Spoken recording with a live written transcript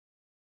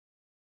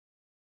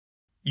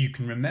You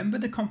can remember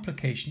the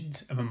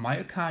complications of a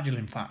myocardial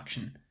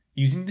infarction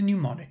using the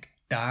mnemonic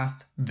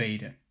DARTH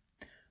VADER.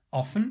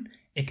 Often,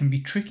 it can be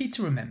tricky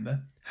to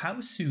remember how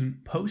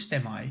soon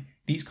post-MI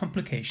these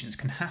complications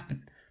can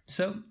happen,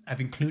 so I've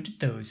included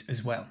those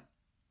as well.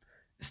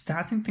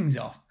 Starting things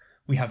off,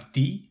 we have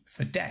D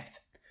for death.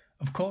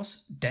 Of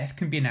course, death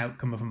can be an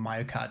outcome of a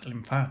myocardial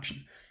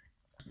infarction,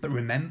 but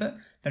remember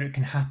that it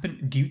can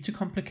happen due to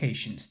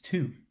complications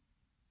too.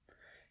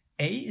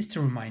 A is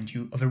to remind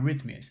you of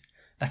arrhythmias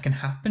that can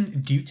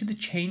happen due to the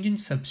change in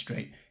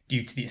substrate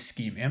due to the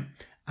ischemia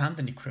and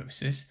the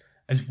necrosis,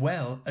 as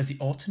well as the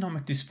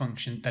autonomic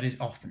dysfunction that is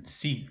often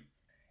seen.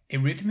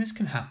 Arrhythmias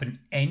can happen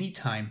any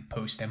time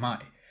post-MI,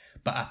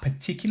 but are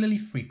particularly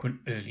frequent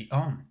early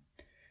on.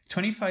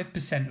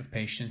 25% of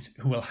patients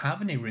who will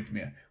have an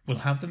arrhythmia will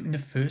have them in the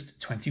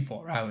first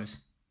 24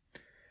 hours.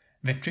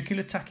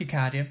 Ventricular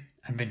tachycardia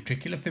and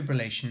ventricular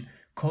fibrillation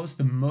cause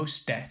the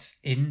most deaths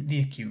in the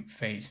acute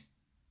phase.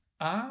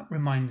 R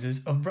reminds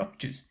us of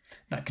ruptures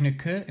that can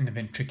occur in the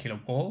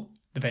ventricular wall,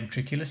 the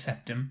ventricular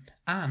septum,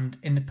 and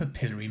in the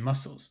papillary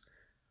muscles.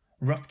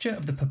 Rupture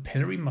of the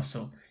papillary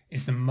muscle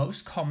is the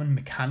most common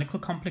mechanical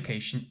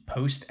complication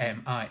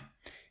post-MI.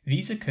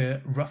 These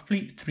occur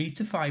roughly 3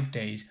 to 5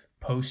 days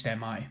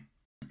post-MI.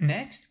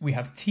 Next, we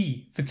have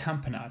T for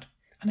tamponade,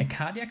 and a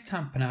cardiac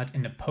tamponade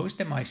in the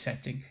post-MI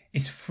setting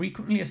is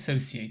frequently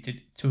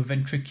associated to a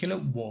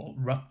ventricular wall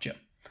rupture.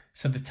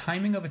 So the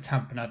timing of a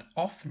tamponade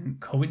often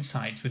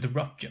coincides with a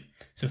rupture,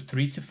 so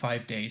 3 to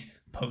 5 days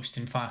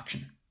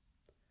post-infarction.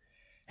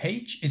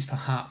 H is for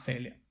heart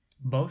failure.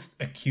 Both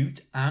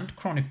acute and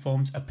chronic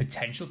forms are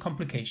potential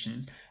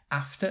complications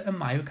after a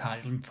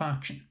myocardial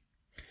infarction.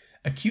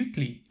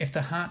 Acutely, if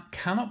the heart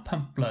cannot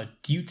pump blood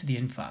due to the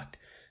infarct,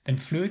 then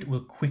fluid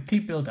will quickly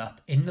build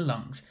up in the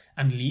lungs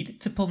and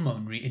lead to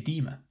pulmonary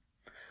edema.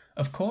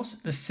 Of course,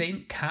 the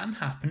same can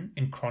happen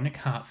in chronic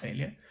heart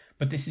failure,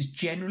 but this is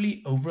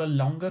generally over a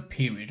longer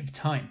period of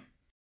time.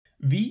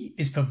 V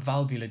is for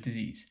valvular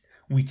disease.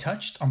 We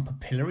touched on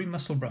papillary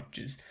muscle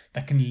ruptures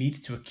that can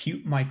lead to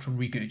acute mitral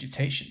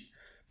regurgitation,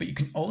 but you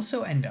can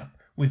also end up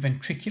with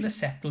ventricular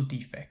septal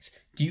defects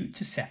due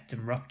to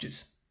septum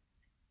ruptures.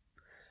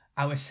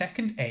 Our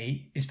second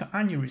A is for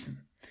aneurysm,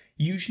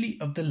 usually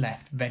of the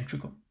left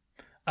ventricle.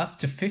 Up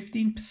to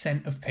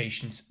 15% of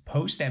patients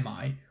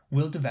post-MI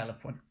will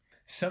develop one.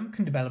 Some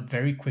can develop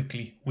very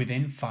quickly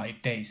within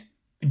 5 days.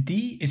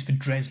 D is for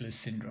Dressler's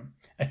syndrome,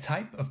 a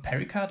type of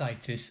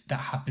pericarditis that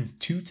happens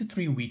 2 to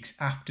 3 weeks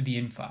after the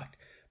infarct,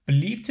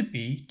 believed to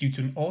be due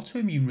to an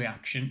autoimmune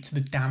reaction to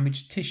the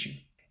damaged tissue.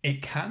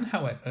 It can,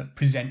 however,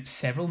 present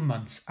several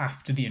months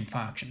after the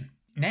infarction.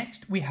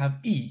 Next, we have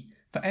E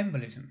for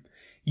embolism.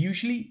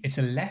 Usually, it's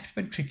a left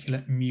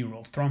ventricular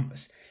mural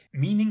thrombus,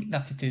 meaning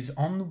that it is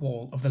on the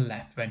wall of the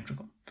left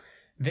ventricle.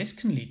 This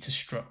can lead to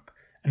stroke,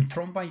 and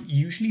thrombi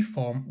usually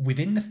form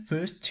within the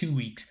first 2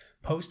 weeks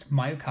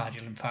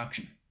post-myocardial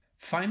infarction.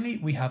 Finally,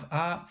 we have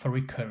R for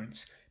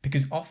recurrence,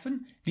 because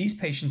often these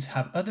patients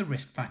have other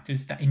risk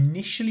factors that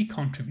initially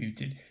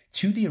contributed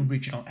to the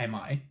original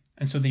MI,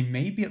 and so they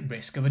may be at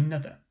risk of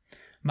another.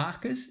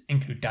 Markers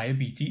include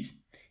diabetes,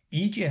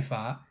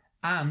 EGFR,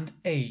 and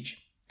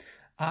age.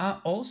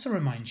 R also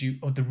reminds you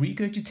of the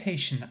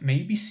regurgitation that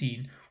may be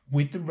seen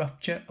with the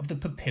rupture of the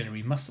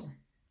papillary muscle.